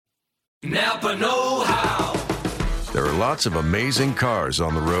Napa know-how. There are lots of amazing cars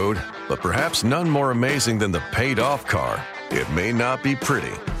on the road, but perhaps none more amazing than the paid-off car. It may not be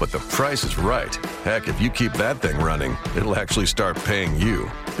pretty, but the price is right. Heck, if you keep that thing running, it'll actually start paying you.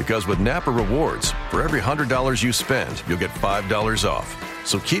 Because with Napa Rewards, for every $100 you spend, you'll get $5 off.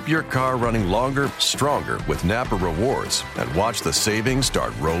 So keep your car running longer, stronger with Napa Rewards and watch the savings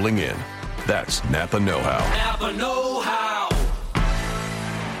start rolling in. That's Napa know-how. Napa know-how.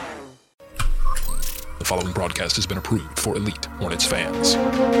 The following broadcast has been approved for elite Hornets fans. What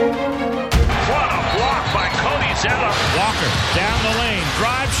a block by Cody Zeller. Walker down the lane,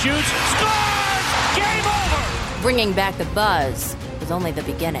 drive, shoots, scores! Game over! Bringing back the buzz was only the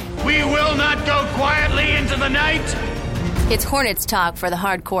beginning. We will not go quietly into the night. It's Hornets talk for the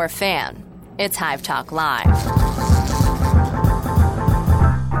hardcore fan. It's Hive Talk Live.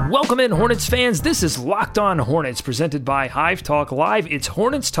 Welcome in, Hornets fans. This is Locked On Hornets, presented by Hive Talk Live. It's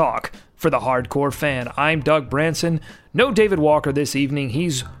Hornets talk for the hardcore fan. I'm Doug Branson. No David Walker this evening.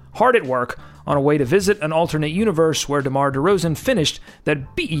 He's hard at work on a way to visit an alternate universe where DeMar DeRozan finished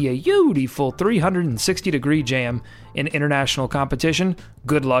that beautiful 360-degree jam in international competition.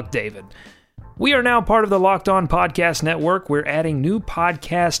 Good luck, David. We are now part of the Locked On Podcast Network. We're adding new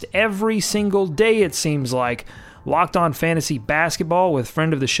podcasts every single day, it seems like. Locked On Fantasy Basketball with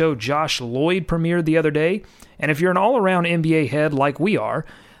friend of the show Josh Lloyd premiered the other day. And if you're an all-around NBA head like we are,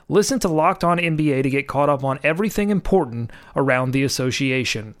 listen to Locked On NBA to get caught up on everything important around the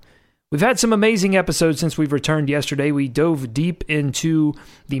association. We've had some amazing episodes since we've returned yesterday. We dove deep into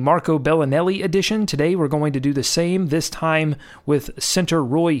the Marco Bellinelli edition. Today we're going to do the same, this time with center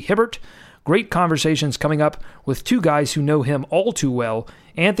Roy Hibbert. Great conversations coming up with two guys who know him all too well.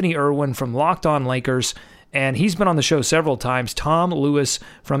 Anthony Irwin from Locked On Lakers, and he's been on the show several times. Tom Lewis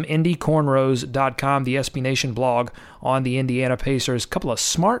from IndyCornrows.com, the SB Nation blog on the Indiana Pacers. A couple of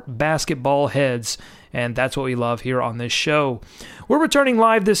smart basketball heads, and that's what we love here on this show. We're returning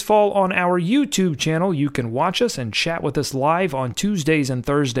live this fall on our YouTube channel. You can watch us and chat with us live on Tuesdays and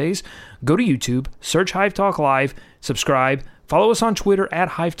Thursdays. Go to YouTube, search Hive Talk Live, subscribe. Follow us on Twitter at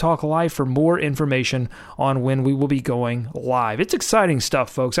Hive Talk Live for more information on when we will be going live. It's exciting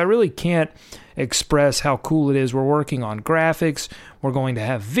stuff, folks. I really can't express how cool it is. We're working on graphics. We're going to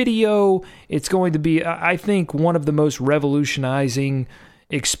have video. It's going to be, I think, one of the most revolutionizing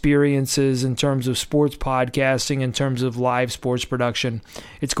experiences in terms of sports podcasting, in terms of live sports production.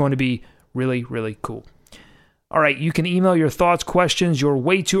 It's going to be really, really cool. All right, you can email your thoughts, questions, your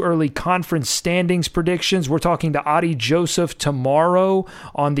way too early conference standings predictions. We're talking to Adi Joseph tomorrow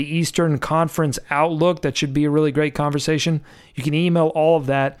on the Eastern Conference Outlook. That should be a really great conversation. You can email all of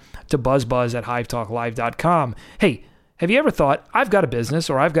that to buzzbuzz@hivetalklive.com. Hey, have you ever thought, I've got a business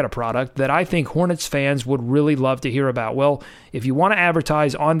or I've got a product that I think Hornets fans would really love to hear about? Well, if you want to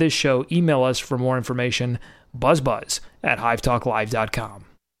advertise on this show, email us for more information, buzzbuzz@hivetalklive.com.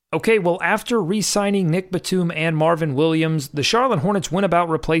 Okay, well, after re-signing Nick Batum and Marvin Williams, the Charlotte Hornets went about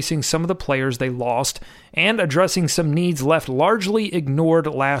replacing some of the players they lost and addressing some needs left largely ignored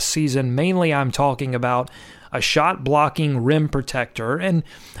last season. Mainly, I'm talking about a shot-blocking rim protector, and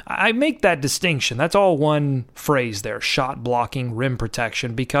I make that distinction. That's all one phrase there, shot-blocking rim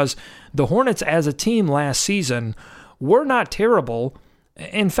protection, because the Hornets as a team last season were not terrible.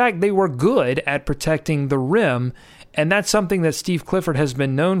 In fact, they were good at protecting the rim. And that's something that Steve Clifford has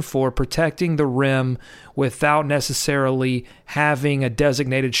been known for, protecting the rim without necessarily having a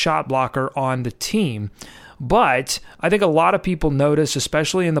designated shot blocker on the team. But I think a lot of people noticed,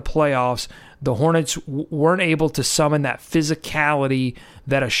 especially in the playoffs, the Hornets weren't able to summon that physicality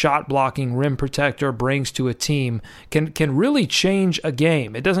that a shot-blocking rim protector brings to a team. Can really change a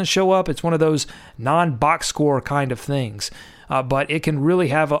game. It doesn't show up. It's one of those non-box score kind of things. But it can really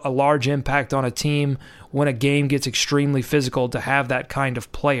have a large impact on a team when a game gets extremely physical to have that kind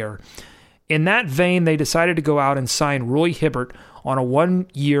of player. In that vein, they decided to go out and sign Roy Hibbert on a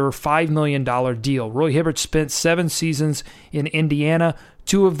one-year, $5 million deal. Roy Hibbert spent 7 seasons in Indiana,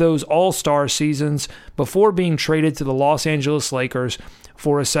 2 of those all-star seasons, before being traded to the Los Angeles Lakers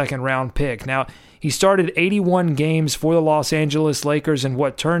for a second-round pick. Now, he started 81 games for the Los Angeles Lakers in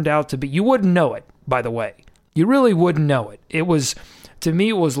what turned out to be, you wouldn't know it, by the way. You really wouldn't know it. It was, to me,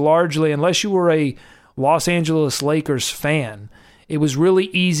 it was largely, unless you were a Los Angeles Lakers fan, it was really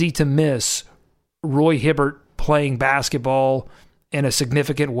easy to miss Roy Hibbert playing basketball in a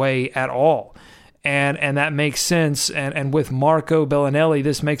significant way at all. And that makes sense. And with Marco Bellinelli,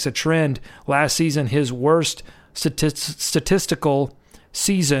 this makes a trend. Last season, his worst statistical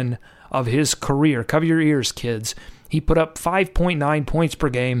season of his career. Cover your ears, kids. He put up 5.9 points per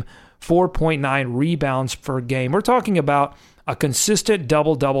game, 4.9 rebounds per game. We're talking about a consistent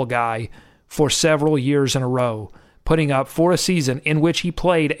double-double guy for several years in a row, putting up for a season in which he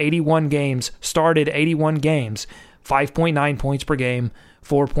played 81 games, started 81 games, 5.9 points per game,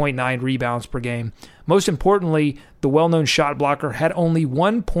 4.9 rebounds per game. Most importantly, the well-known shot blocker had only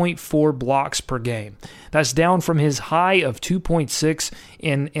 1.4 blocks per game. That's down from his high of 2.6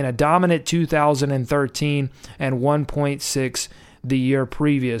 in a dominant 2013 and 1.6 the year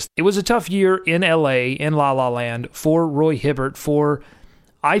previous. It was a tough year in LA, in La La Land, for Roy Hibbert for,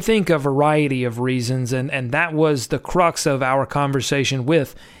 I think, a variety of reasons, and that was the crux of our conversation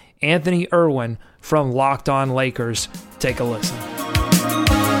with Anthony Irwin from Locked On Lakers. Take a listen.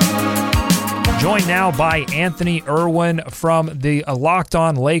 Joined now by Anthony Irwin from the Locked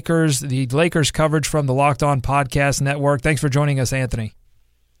On Lakers, the Lakers coverage from the Locked On Podcast Network. Thanks for joining us, Anthony.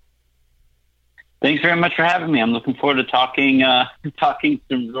 Thanks very much for having me. I'm looking forward to talking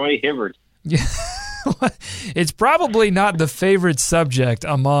some Roy Hibbert. Yeah. It's probably not the favorite subject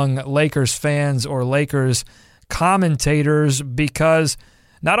among Lakers fans or Lakers commentators because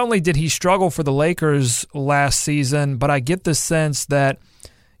not only did he struggle for the Lakers last season, but I get the sense that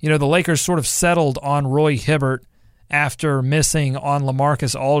the Lakers sort of settled on Roy Hibbert after missing on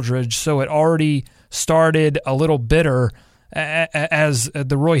LaMarcus Aldridge, so it already started a little bitter as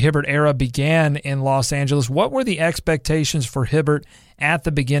the Roy Hibbert era began in Los Angeles. What were the expectations for Hibbert at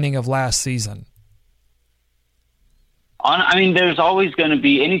the beginning of last season? There's always going to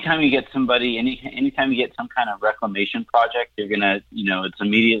be, anytime you get somebody, anytime you get some kind of reclamation project, you're going to, it's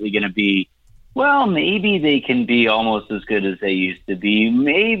immediately going to be, well, maybe they can be almost as good as they used to be.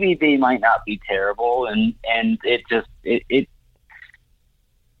 Maybe they might not be terrible. And it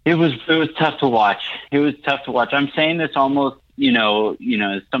was tough to watch. It was tough to watch. I'm saying this almost,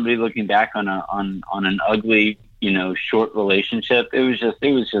 as somebody looking back on an ugly, short relationship.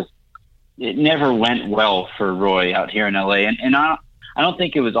 It never went well for Roy out here in LA. And I don't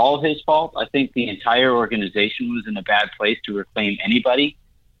think it was all his fault. I think the entire organization was in a bad place to reclaim anybody.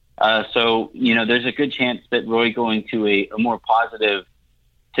 So there's a good chance that Roy going to a more positive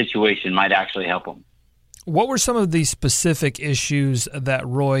situation might actually help him. What were some of the specific issues that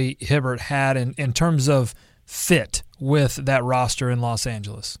Roy Hibbert had in terms of fit with that roster in Los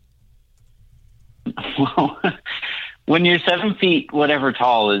Angeles? Well, when you're 7 feet, whatever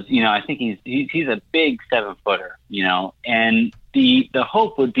tall is, I think he's a big 7-footer, and the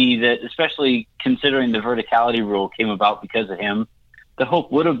hope would be that, especially considering the verticality rule came about because of him, the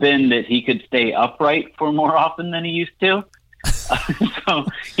hope would have been that he could stay upright for more often than he used to. So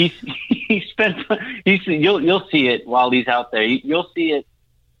you'll see it while he's out there. You'll see it.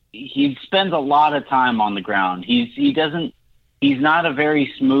 He spends a lot of time on the ground. He's not a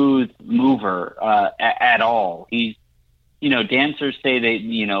very smooth mover at all. He's, dancers say that,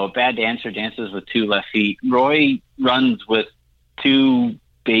 a bad dancer dances with 2 left feet. Roy runs with 2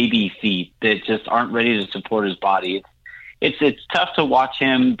 baby feet that just aren't ready to support his body. It's tough to watch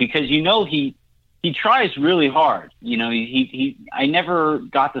him because he tries really hard. I never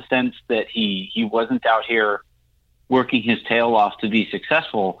got the sense that he wasn't out here working his tail off to be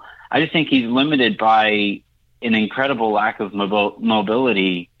successful. I just think he's limited by an incredible lack of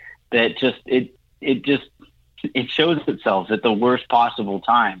mobility that it shows itself at the worst possible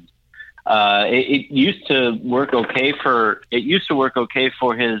times. It used to work okay for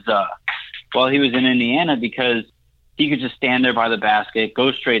his while he was in Indiana because he could just stand there by the basket,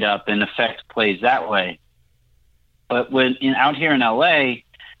 go straight up, and affect plays that way. But out here in LA,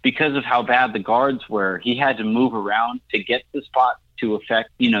 because of how bad the guards were, he had to move around to get the spot to affect,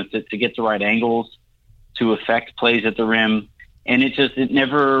 to get the right angles, to affect plays at the rim. And it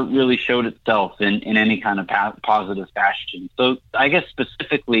never really showed itself in any kind of positive fashion. So I guess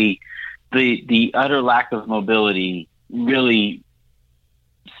specifically the utter lack of mobility really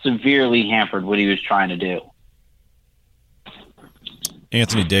severely hampered what he was trying to do.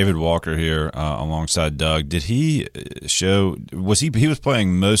 Anthony, David Walker here alongside Doug. Did he show – he was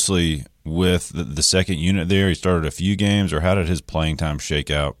playing mostly with the second unit there? He started a few games, or how did his playing time shake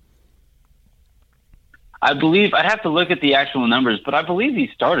out? I believe – I'd have to look at the actual numbers, but I believe he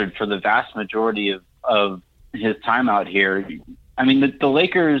started for the vast majority of his time out here. I mean, the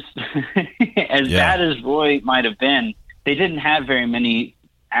Lakers, as bad as Roy might have been, they didn't have very many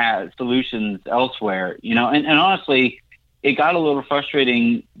solutions elsewhere, and honestly – it got a little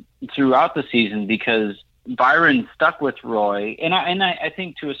frustrating throughout the season because Byron stuck with Roy, and I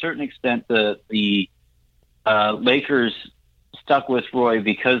think to a certain extent the Lakers stuck with Roy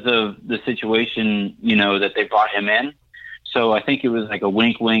because of the situation, that they brought him in. So I think it was like a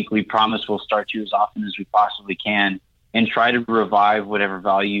wink, wink. We promise we'll start you as often as we possibly can, and try to revive whatever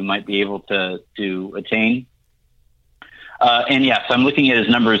value you might be able to attain. And yes, I'm looking at his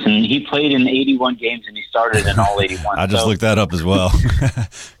numbers, and he played in 81 games, and he started in all 81. I just looked that up as well.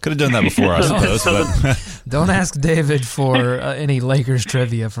 Could have done that before, I suppose. But Don't ask David for any Lakers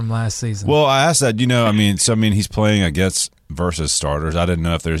trivia from last season. Well, I asked that. He's playing, I guess, versus starters. I didn't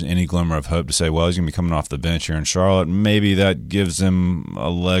know if there's any glimmer of hope to say, well, he's going to be coming off the bench here in Charlotte. Maybe that gives him a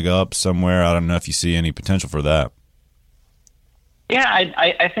leg up somewhere. I don't know if you see any potential for that. Yeah,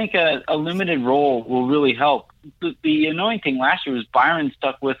 I think a limited role will really help. The annoying thing last year was Byron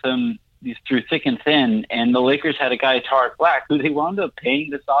stuck with him through thick and thin, and the Lakers had a guy, Tariq Black, who they wound up paying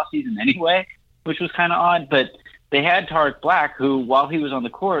this offseason anyway, which was kind of odd. But they had Tariq Black, who, while he was on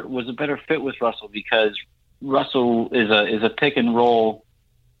the court, was a better fit with Russell because Russell is a pick and roll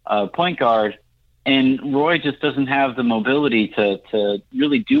point guard, and Roy just doesn't have the mobility to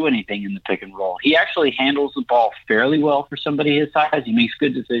really do anything in the pick and roll. He actually handles the ball fairly well for somebody his size. He makes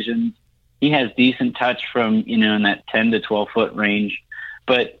good decisions. He has decent touch from, in that 10 to 12 foot range.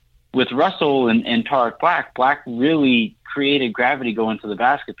 But with Russell and Tariq Black really created gravity going to the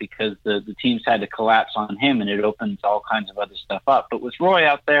basket because the teams had to collapse on him, and it opens all kinds of other stuff up. But with Roy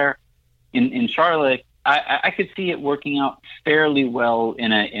out there in Charlotte, I could see it working out fairly well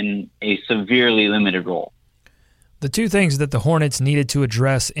in a severely limited role. The two things that the Hornets needed to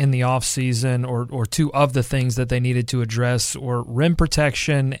address in the offseason, or two of the things that they needed to address, were rim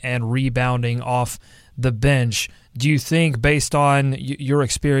protection and rebounding off the bench. Do you think, based on your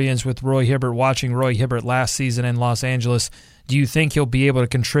experience with Roy Hibbert, watching Roy Hibbert last season in Los Angeles, do you think he'll be able to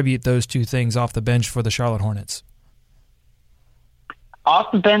contribute those two things off the bench for the Charlotte Hornets?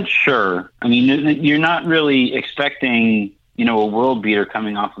 Off the bench, sure. I mean, you're not really expecting, a world beater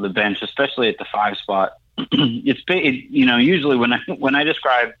coming off of the bench, especially at the 5 spot. Usually when I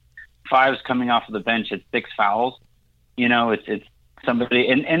describe fives coming off of the bench, it's 6 fouls. It's somebody,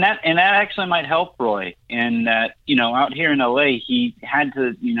 and that actually might help Roy. And that, out here in LA, he had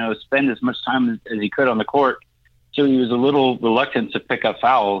to, spend as much time as he could on the court, so he was a little reluctant to pick up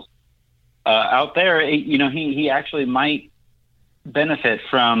fouls. Out there, he actually might benefit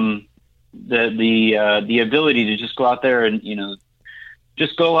from the ability to just go out there and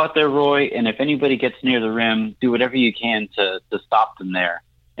just go out there, Roy, and if anybody gets near the rim, do whatever you can to stop them there,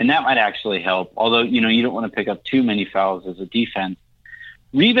 and that might actually help. Although you don't want to pick up too many fouls as a defense.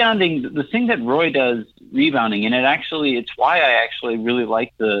 Rebounding, the thing that Roy does rebounding, and it's why I actually really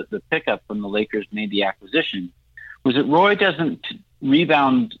like the pickup when the Lakers made the acquisition, was that Roy doesn't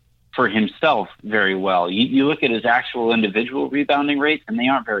rebound for himself very well. You look at his actual individual rebounding rates, and they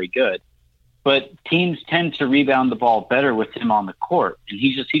aren't very good. But teams tend to rebound the ball better with him on the court, and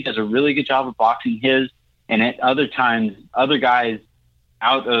he does a really good job of boxing his. And at other times, other guys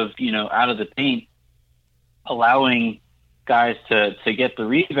out of the paint, allowing guys to get the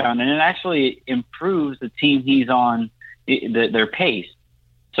rebound, and it actually improves the team he's on, their pace.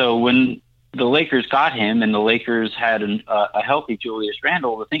 So when the Lakers got him, and the Lakers had a healthy Julius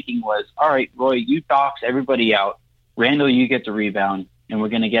Randle, the thinking was, all right, Roy, you box everybody out. Randle, you get the rebound, and we're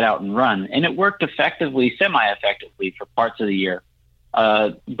going to get out and run. And it worked effectively, semi-effectively for parts of the year.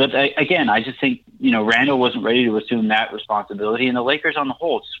 But I just think, Randle wasn't ready to assume that responsibility, and the Lakers on the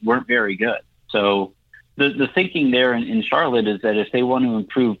whole just weren't very good. So the thinking there in Charlotte is that if they want to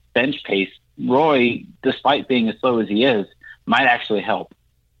improve bench pace, Roy, despite being as slow as he is, might actually help.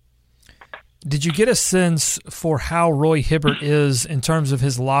 Did you get a sense for how Roy Hibbert is in terms of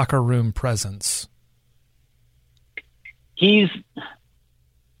his locker room presence? It's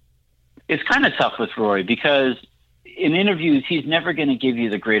kind of tough with Roy because in interviews, he's never going to give you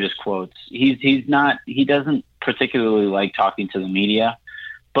the greatest quotes. He doesn't particularly like talking to the media.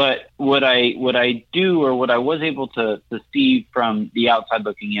 But what I do, or what I was able to see from the outside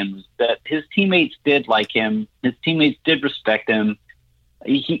looking in, was that his teammates did like him. His teammates did respect him.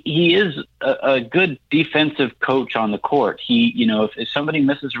 He is a good defensive coach on the court. If somebody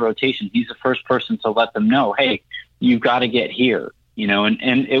misses a rotation, he's the first person to let them know, hey, you've got to get here.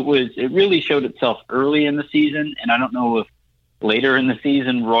 And it really showed itself early in the season. And I don't know if later in the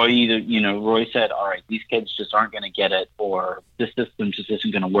season, Roy said, all right, these kids just aren't going to get it, or this system just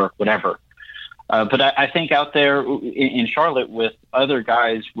isn't going to work, whatever. But I think out there in Charlotte with other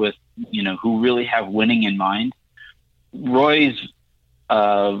guys who really have winning in mind, Roy's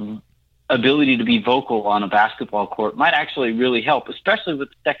ability to be vocal on a basketball court might actually really help, especially with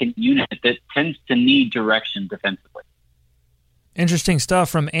the second unit that tends to need direction defensively. Interesting stuff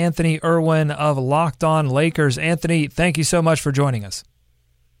from Anthony Irwin of Locked On Lakers. Anthony, thank you so much for joining us.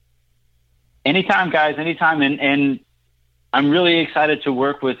 Anytime, guys, anytime. And I'm really excited to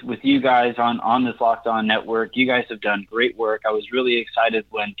work with you guys on this Locked On network. You guys have done great work. I was really excited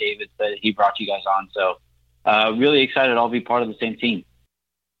when David said he brought you guys on. So really excited I'll be part of the same team.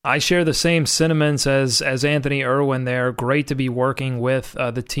 I share the same sentiments as Anthony Irwin there. Great to be working with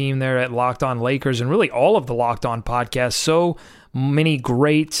the team there at Locked On Lakers and really all of the Locked On podcasts. So many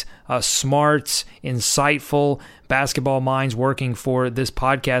great, smart, insightful basketball minds working for this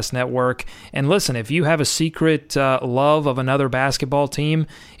podcast network. And listen, if you have a secret love of another basketball team,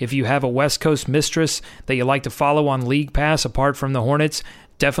 if you have a West Coast mistress that you like to follow on League Pass apart from the Hornets,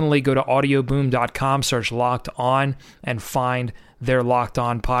 definitely go to audioboom.com, search Locked On, and find their Locked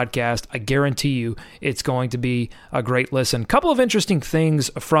On podcast. I guarantee you it's going to be a great listen. Couple of interesting things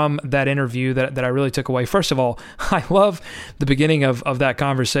from that interview that I really took away. First of all, I love the beginning of that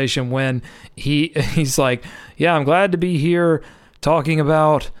conversation when he's like, yeah, I'm glad to be here talking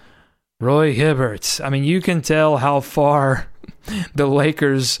about Roy Hibbert. I mean, you can tell how far the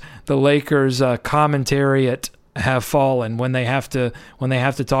Lakers commentariat have fallen when they have to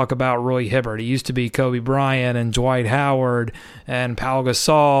talk about Roy Hibbert. It used to be Kobe Bryant and Dwight Howard and Pau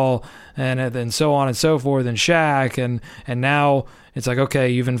Gasol and so on and so forth and Shaq and now it's like, okay,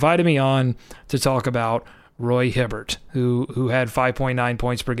 you've invited me on to talk about Roy Hibbert, who had 5.9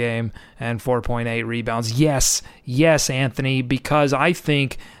 points per game and 4.8 rebounds. Yes, Anthony, because I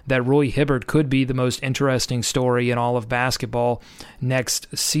think that Roy Hibbert could be the most interesting story in all of basketball next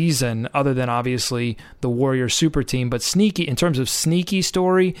season, other than obviously the Warriors super team. But sneaky, in terms of sneaky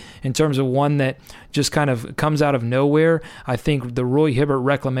story, in terms of one that just kind of comes out of nowhere, I think the Roy Hibbert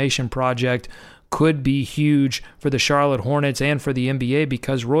Reclamation Project could be huge for the Charlotte Hornets and for the NBA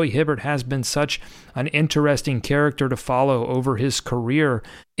because Roy Hibbert has been such an interesting character to follow over his career.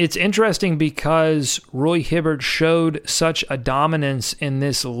 It's interesting because Roy Hibbert showed such a dominance in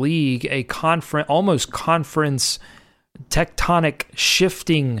this league, almost conference tectonic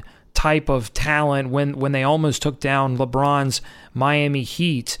shifting type of talent when they almost took down LeBron's Miami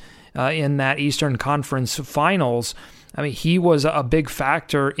Heat in that Eastern Conference Finals. I mean, he was a big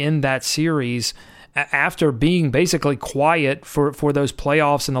factor in that series after being basically quiet for those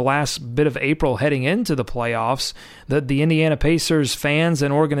playoffs in the last bit of April heading into the playoffs. The Indiana Pacers fans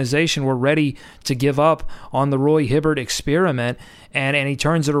and organization were ready to give up on the Roy Hibbert experiment, and he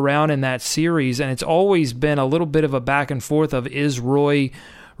turns it around in that series. And it's always been a little bit of a back and forth of, is Roy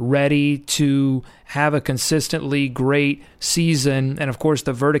ready to have a consistently great season? And of course,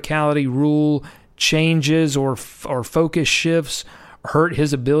 the verticality rule changes or focus shifts hurt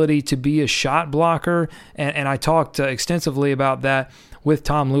his ability to be a shot blocker. And I talked extensively about that with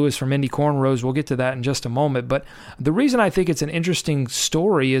Tom Lewis from Indy Cornrows. We'll get to that in just a moment. But the reason I think it's an interesting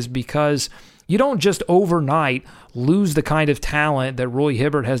story is because you don't just overnight lose the kind of talent that Roy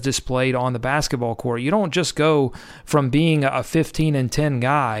Hibbert has displayed on the basketball court. You don't just go from being a 15-10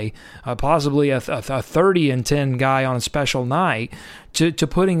 guy, possibly a 30-10 guy on a special night, to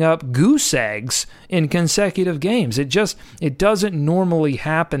putting up goose eggs in consecutive games. It doesn't normally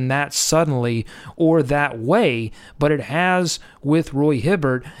happen that suddenly or that way, but it has with Roy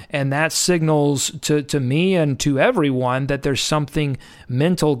Hibbert, and that signals to me and to everyone that there's something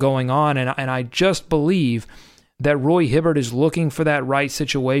mental going on, and I just believe that Roy Hibbert is looking for that right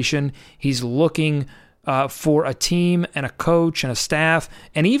situation. He's looking for a team and a coach and a staff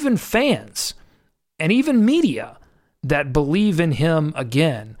and even fans and even media that believe in him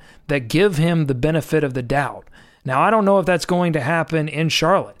again, that give him the benefit of the doubt. Now, I don't know if that's going to happen in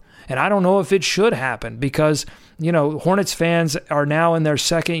Charlotte, and I don't know if it should happen because, Hornets fans are now in their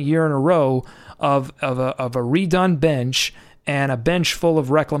second year in a row of a redone bench and a bench full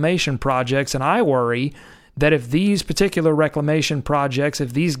of reclamation projects, and I worry that if these particular reclamation projects,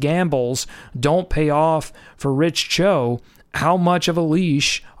 if these gambles don't pay off for Rich Cho, how much of a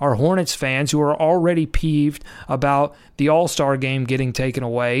leash are Hornets fans who are already peeved about the All-Star game getting taken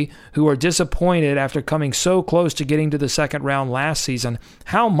away, who are disappointed after coming so close to getting to the second round last season,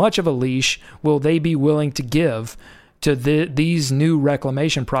 how much of a leash will they be willing to give to these new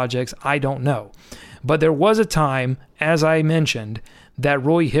reclamation projects? I don't know. But there was a time, as I mentioned, that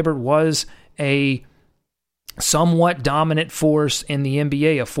Roy Hibbert was a somewhat dominant force in the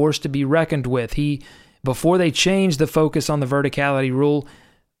NBA, a force to be reckoned with. Before they changed the focus on the verticality rule,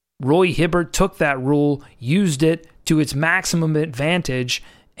 Roy Hibbert took that rule, used it to its maximum advantage,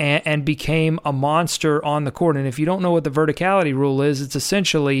 and became a monster on the court. And if you don't know what the verticality rule is, it's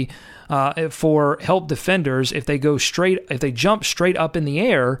essentially for help defenders. If they jump straight up in the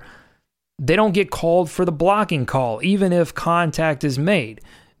air, they don't get called for the blocking call, even if contact is made.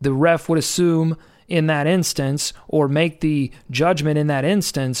 The ref would assume in that instance, or make the judgment in that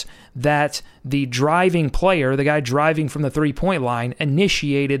instance, that the driving player, the guy driving from the three-point line,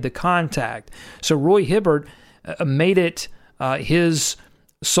 initiated the contact. So Roy Hibbert made it his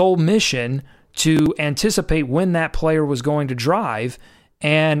sole mission to anticipate when that player was going to drive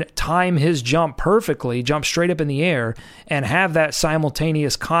and time his jump perfectly, jump straight up in the air, and have that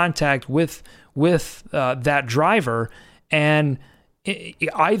simultaneous contact with that driver, and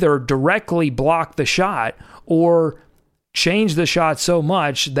either directly block the shot or change the shot so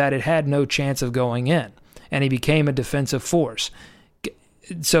much that it had no chance of going in, and he became a defensive force.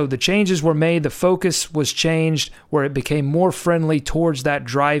 So the changes were made, the focus was changed, where it became more friendly towards that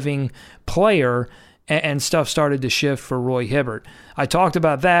driving player, and stuff started to shift for Roy Hibbert. I talked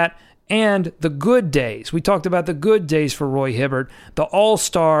about that and the good days. We talked about the good days for Roy Hibbert, the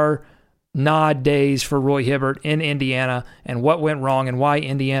all-star nod days for Roy Hibbert in Indiana, and what went wrong and why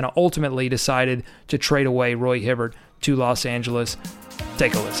Indiana ultimately decided to trade away Roy Hibbert to Los Angeles.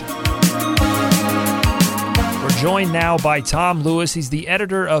 Take a listen. We're joined now by Tom Lewis. He's the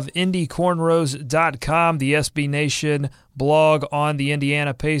editor of IndyCornrows.com, the SB Nation blog on the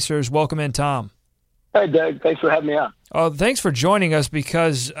Indiana Pacers. Welcome in, Tom. Hey, Doug. Thanks for having me on. Oh, thanks for joining us,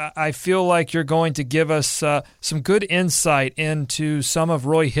 because I feel like you're going to give us some good insight into some of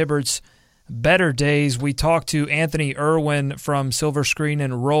Roy Hibbert's better days. We talked to Anthony Irwin from Silver Screen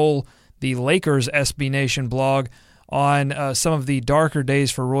and Roll, the Lakers SB Nation blog, on some of the darker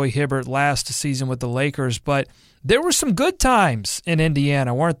days for Roy Hibbert last season with the Lakers. But there were some good times in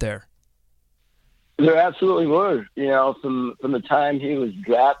Indiana, weren't there? There absolutely were. You know, from the time he was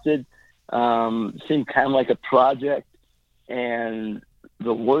drafted, seemed kind of like a project, and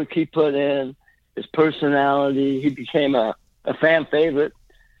the work he put in, his personality, he became a fan favorite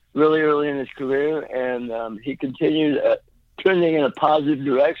really early in his career, and he continued trending in a positive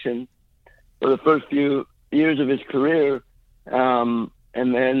direction for the first few years of his career. And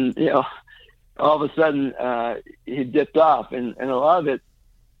then, you know, all of a sudden he dipped off, and a lot of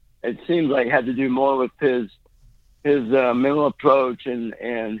it seemed like had to do more with his mental approach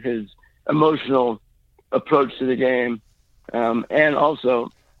and his emotional approach to the game, and also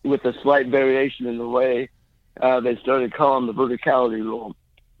with a slight variation in the way they started calling the verticality rule.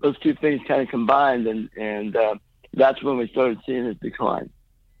 Those two things kind of combined, and that's when we started seeing his decline.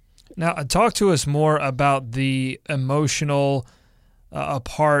 Now, talk to us more about the emotional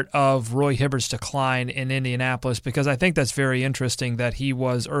part of Roy Hibbert's decline in Indianapolis, because I think that's very interesting that he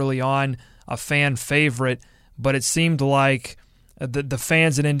was early on a fan favorite, but it seemed like the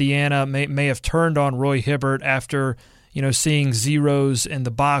fans in Indiana may have turned on Roy Hibbert after, you know, seeing zeros in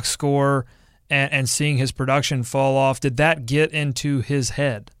the box score and seeing his production fall off. Did that get into his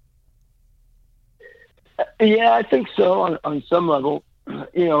head? Yeah, I think so on some level.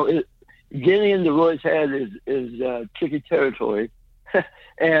 You know, getting into Roy's head is tricky territory,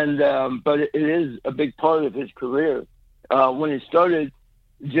 and but it is a big part of his career. When he started,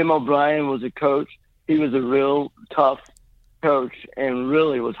 Jim O'Brien was a coach. He was a real tough coach and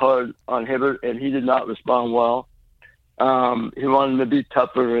really was hard on Hibbert, and he did not respond well. He wanted him to be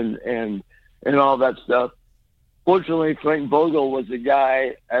tougher and all that stuff. Fortunately, Frank Vogel was the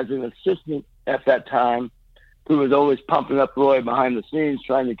guy as an assistant at that time who was always pumping up Roy behind the scenes,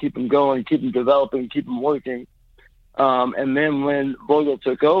 trying to keep him going, keep him developing, keep him working. And then when Vogel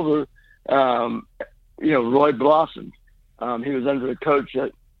took over, you know, Roy blossomed. He was under a coach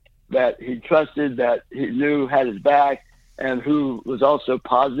that he trusted, that he knew had his back, and who was also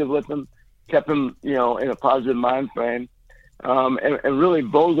positive with him, kept him, you know, in a positive mind frame. And really,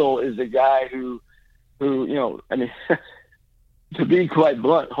 Vogel is a guy who, you know, I mean, to be quite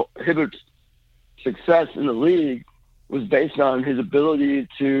blunt, Hibbert's success in the league was based on his ability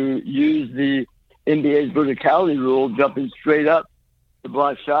to use the NBA's verticality rule, jumping straight up to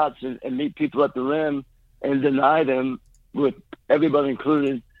block shots and meet people at the rim and deny them, with everybody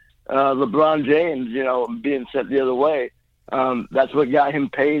included, LeBron James, you know, being sent the other way. That's what got him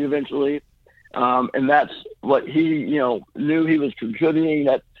paid eventually. And that's what he, you know, knew he was contributing.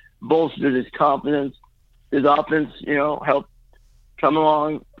 That bolstered his confidence. His offense, you know, helped come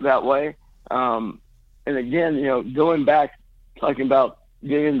along that way. And again, you know, going back, talking about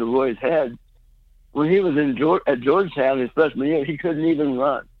getting into Roy's head, when he was at Georgetown his freshman year, he couldn't even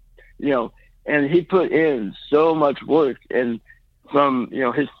run, you know, and he put in so much work. And from, you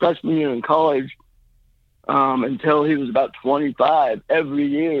know, his freshman year in college until he was about 25, every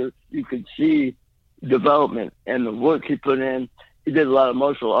year you could see development and the work he put in. He did a lot of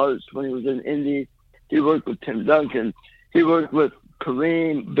martial arts when he was in Indy. He worked with Tim Duncan. He worked with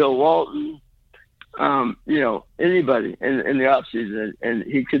Kareem, Bill Walton, you know, anybody in the offseason, and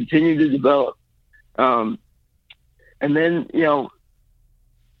he continued to develop. And then, you know,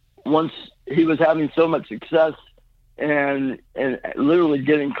 once he was having so much success and literally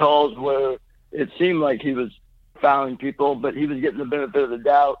getting calls where it seemed like he was fouling people, but he was getting the benefit of the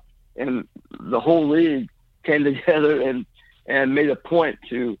doubt and the whole league came together and made a point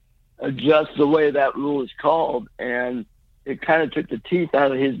to adjust the way that rule is called, and it kind of took the teeth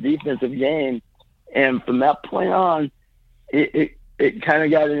out of his defensive game. And from that point on, it kind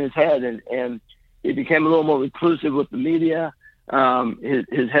of got in his head, and he became a little more reclusive with the media.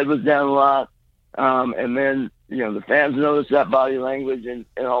 His head was down a lot, and then the fans noticed that body language, and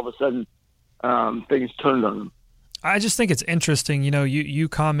all of a sudden things turned on him. I just think it's interesting. You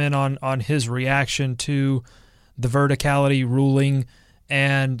comment on his reaction to the verticality ruling,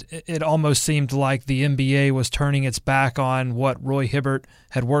 and it almost seemed like the NBA was turning its back on what Roy Hibbert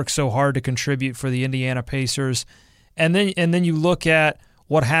had worked so hard to contribute for the Indiana Pacers. And then you look at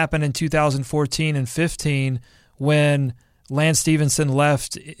what happened in 2014 and 15 when Lance Stevenson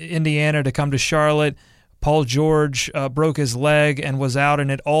left Indiana to come to Charlotte. Paul George broke his leg and was out, and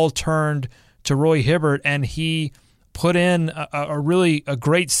it all turned to Roy Hibbert, and he put in a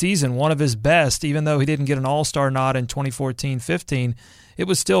great season, one of his best, even though he didn't get an All-Star nod in 2014-15. It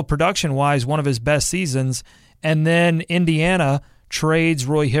was still production-wise one of his best seasons. And then Indiana trades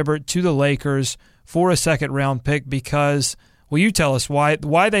Roy Hibbert to the Lakers for a second-round pick because, well, you tell us why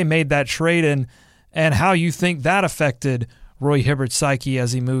they made that trade and how you think that affected Roy Hibbert's psyche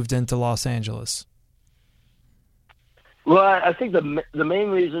as he moved into Los Angeles. Well, I think the main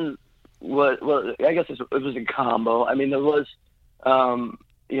reason was, I guess it was a combo. I mean, there was,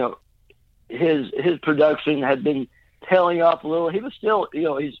 his production had been tailing off a little. He was still,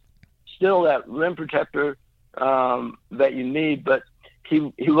 he's still that rim protector that you need, but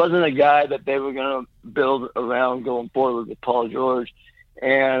he wasn't a guy that they were going to build around going forward with Paul George.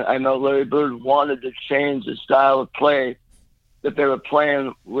 And I know Larry Bird wanted to change the style of play that they were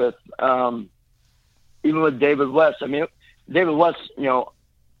playing with, even with David West. I mean, David West,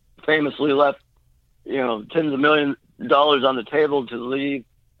 famously left, tens of millions of dollars on the table to leave.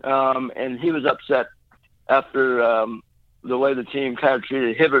 And he was upset after the way the team kind of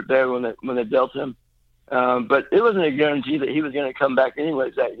treated Hibbert there when they dealt him. But it wasn't a guarantee that he was going to come back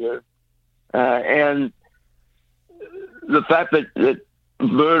anyways that year. And the fact that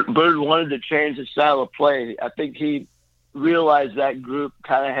Bird wanted to change the style of play, I think he realized that group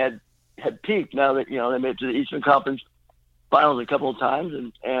kind of had peaked now that, they made it to the Eastern Conference Finals a couple of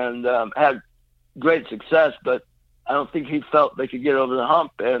times and had great success, but I don't think he felt they could get over the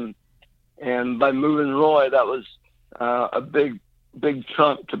hump. And by moving Roy, that was a big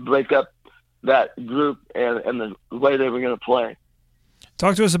chunk to break up that group and the way they were going to play.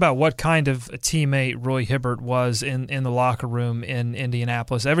 Talk to us about what kind of a teammate Roy Hibbert was in the locker room in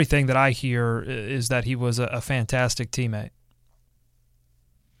Indianapolis. Everything that I hear is that he was a fantastic teammate.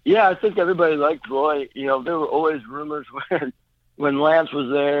 Yeah, I think everybody liked Roy. There were always rumors when Lance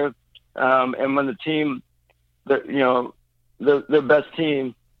was there, and when the team, their best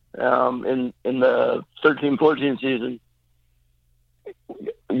team in the 13-14 season,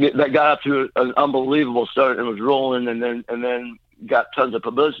 that got up to an unbelievable start and was rolling, and then got tons of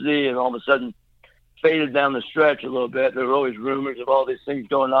publicity, and all of a sudden faded down the stretch a little bit. There were always rumors of all these things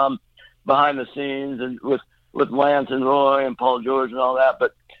going on behind the scenes, and with Lance and Roy and Paul George and all that,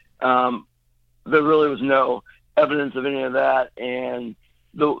 but there really was no evidence of any of that. And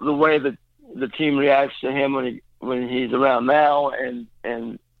the way that the team reacts to him when he's around now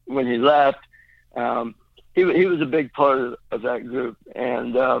and when he left, he was a big part of that group,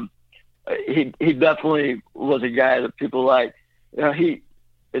 and he definitely was a guy that people liked.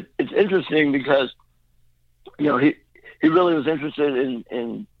 It's interesting because he really was interested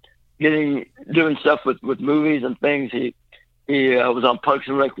in doing stuff with movies and things. He was on Parks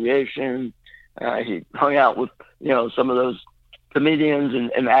and Recreation. He hung out with some of those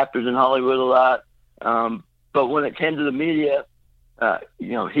comedians and actors in Hollywood a lot. But when it came to the media,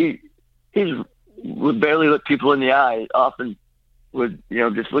 he would barely look people in the eye. Often would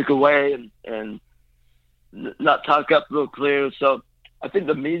just look away and not talk up real clear. So I think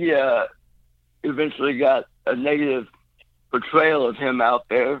the media eventually got a negative portrayal of him out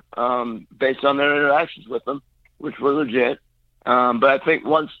there based on their interactions with him, which were legit. But I think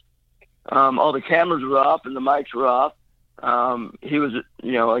once all the cameras were off and the mics were off, he was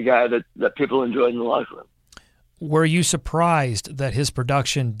a guy that people enjoyed in the locker room. Were you surprised that his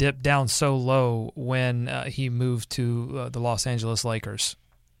production dipped down so low when he moved to the Los Angeles Lakers?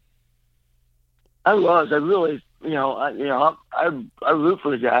 I was. I really, I root for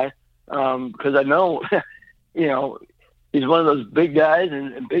the guy because I know, he's one of those big guys,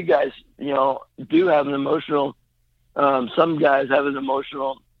 and big guys, do have an emotional. Some guys have an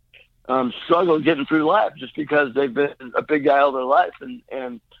emotional struggle getting through life just because they've been a big guy all their life,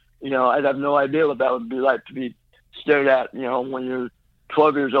 and I'd have no idea what that would be like to be stared at, when you're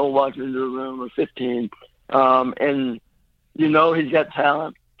 12 years old walking into a room, or 15. And you know he's got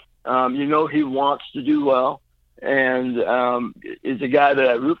talent. You know he wants to do well, and is a guy that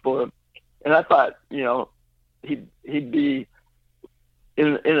I root for. And I thought, you know, he'd be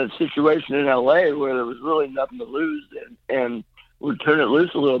in a situation in LA where there was really nothing to lose, and would turn it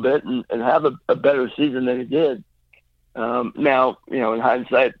loose a little bit and have a better season than he did. Now, you know, in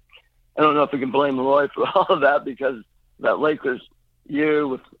hindsight, I don't know if we can blame Roy for all of that, because that Lakers year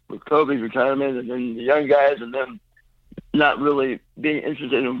with Kobe's retirement and then the young guys and then not really being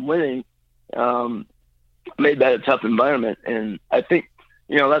interested in winning made that a tough environment. And I think,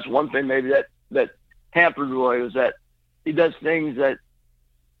 you know, that's one thing maybe that hampered Roy, was that he does things that,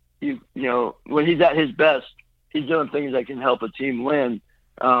 you know, when he's at his best, he's doing things that can help a team win.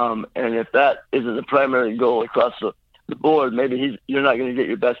 And if that isn't the primary goal across the board, maybe you're not going to get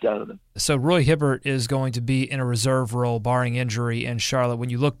your best out of him. So Roy Hibbert is going to be in a reserve role, barring injury, in Charlotte. When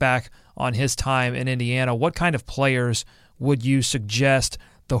you look back on his time in Indiana, what kind of players would you suggest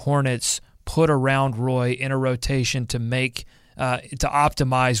the Hornets put around Roy in a rotation to make to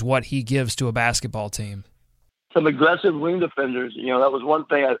optimize what he gives to a basketball team? Some aggressive wing defenders. You know, that was one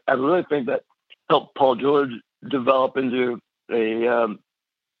thing I really think that helped Paul George develop into a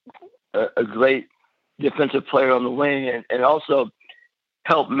great defensive player on the wing, and also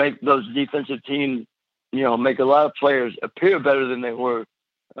help make those defensive teams, you know, make a lot of players appear better than they were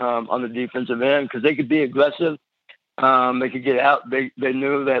on the defensive end, because they could be aggressive. They could get out. They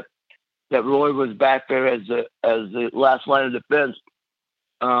knew that Roy was back there as the last line of defense.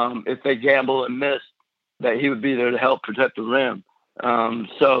 If they gamble and miss, that he would be there to help protect the rim.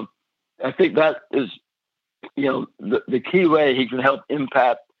 So I think that is, you know, the key way he can help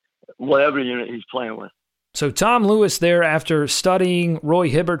impact whatever unit he's playing with. So Tom Lewis there, after studying Roy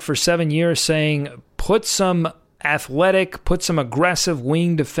Hibbert for 7 years, saying put some aggressive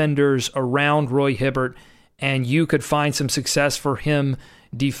wing defenders around Roy Hibbert and you could find some success for him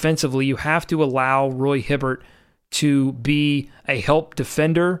defensively. You have to allow Roy Hibbert to be a help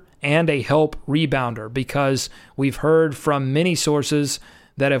defender and a help rebounder, because we've heard from many sources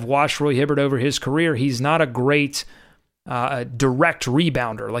that have watched Roy Hibbert over his career, he's not a great direct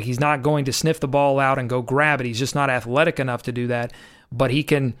rebounder. Like, he's not going to sniff the ball out and go grab it. He's just not athletic enough to do that. But he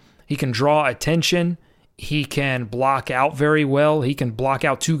can draw attention. He can block out very well. He can block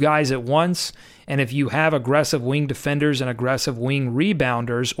out two guys at once. And if you have aggressive wing defenders and aggressive wing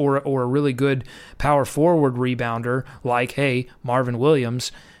rebounders, or a really good power forward rebounder like, Marvin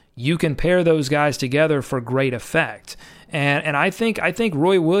Williams, you can pair those guys together for great effect. And I think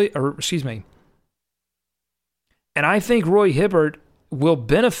Roy Hibbert will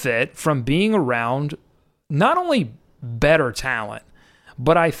benefit from being around not only better talent,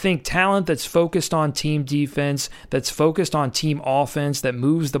 but I think talent that's focused on team defense, that's focused on team offense, that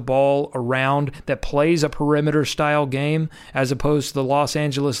moves the ball around, that plays a perimeter-style game, as opposed to the Los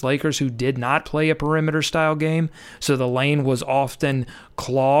Angeles Lakers, who did not play a perimeter-style game, so the lane was often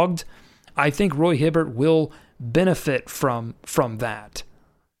clogged. I think Roy Hibbert will benefit from that.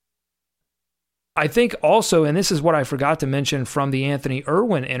 I think also, and this is what I forgot to mention from the Anthony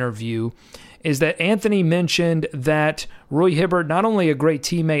Irwin interview, is that Anthony mentioned that Roy Hibbert, not only a great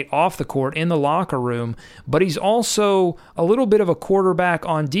teammate off the court in the locker room, but he's also a little bit of a quarterback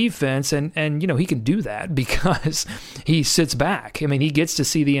on defense, and you know, he can do that because he sits back. I mean, he gets to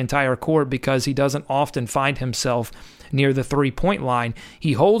see the entire court because he doesn't often find himself near the three-point line.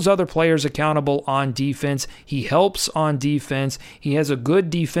 He holds other players accountable on defense. He helps on defense. He has a good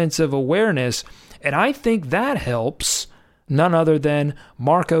defensive awareness, and I think that helps none other than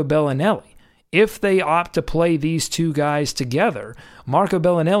Marco Bellinelli. If they opt to play these two guys together, Marco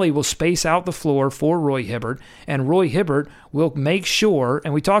Bellinelli will space out the floor for Roy Hibbert, and Roy Hibbert will make sure,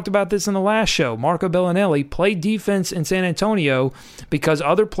 and we talked about this in the last show, Marco Bellinelli played defense in San Antonio because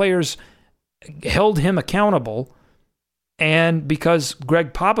other players held him accountable, and because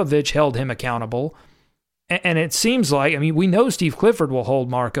Greg Popovich held him accountable. And it seems like, I mean, we know Steve Clifford will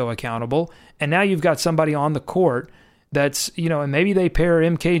hold Marco accountable, and now you've got somebody on the court that's, you know, and maybe they pair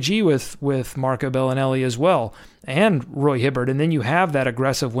MKG with Marco Bellinelli as well, and Roy Hibbert, and then you have that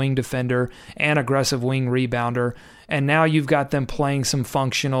aggressive wing defender and aggressive wing rebounder, and now you've got them playing some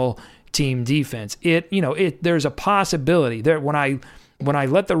functional team defense. There's a possibility there. When I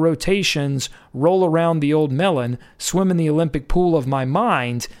let the rotations roll around the old melon, swim in the Olympic pool of my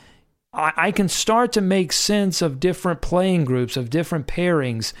mind, I can start to make sense of different playing groups, of different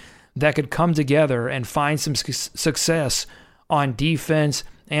pairings that could come together and find some success on defense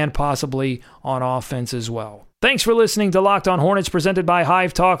and possibly on offense as well. Thanks for listening to Locked On Hornets, presented by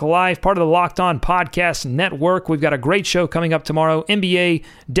Hive Talk Live, part of the Locked On Podcast Network. We've got a great show coming up tomorrow. NBA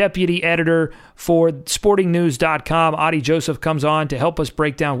deputy editor for sportingnews.com, Adi Joseph, comes on to help us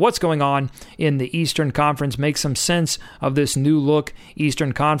break down what's going on in the Eastern Conference, make some sense of this new look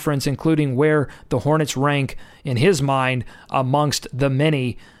Eastern Conference, including where the Hornets rank in his mind amongst the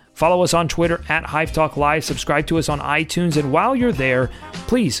many. Follow us on Twitter at Hive Talk Live. Subscribe to us on iTunes. And while you're there,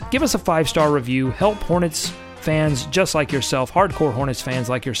 please give us a 5-star review. Help Hornets fans just like yourself, hardcore Hornets fans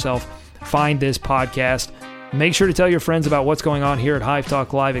like yourself, find this podcast. Make sure to tell your friends about what's going on here at Hive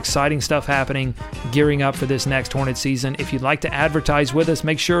Talk Live. Exciting stuff happening, gearing up for this next Hornets season. If you'd like to advertise with us,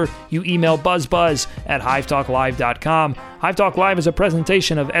 make sure you email buzzbuzz@hivetalklive.com. Hive Talk Live is a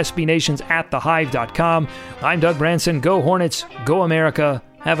presentation of SB Nation's @thehive.com. I'm Doug Branson. Go Hornets, go America.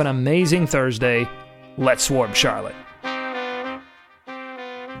 Have an amazing Thursday. Let's swarm Charlotte.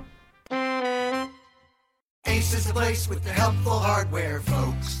 Ace is the place with the helpful hardware,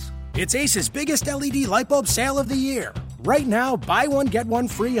 folks. It's Ace's biggest LED light bulb sale of the year. Right now, buy one, get one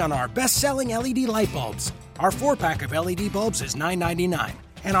free on our best-selling LED light bulbs. Our 4-pack of LED bulbs is $9.99,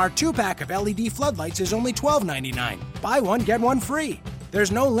 and our 2-pack of LED floodlights is only $12.99. Buy one, get one free.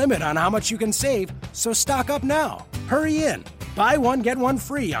 There's no limit on how much you can save, so stock up now. Hurry in. Buy one, get one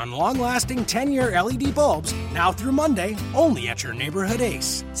free on long-lasting 10-year LED bulbs now through Monday, only at your neighborhood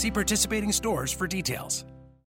Ace. See participating stores for details.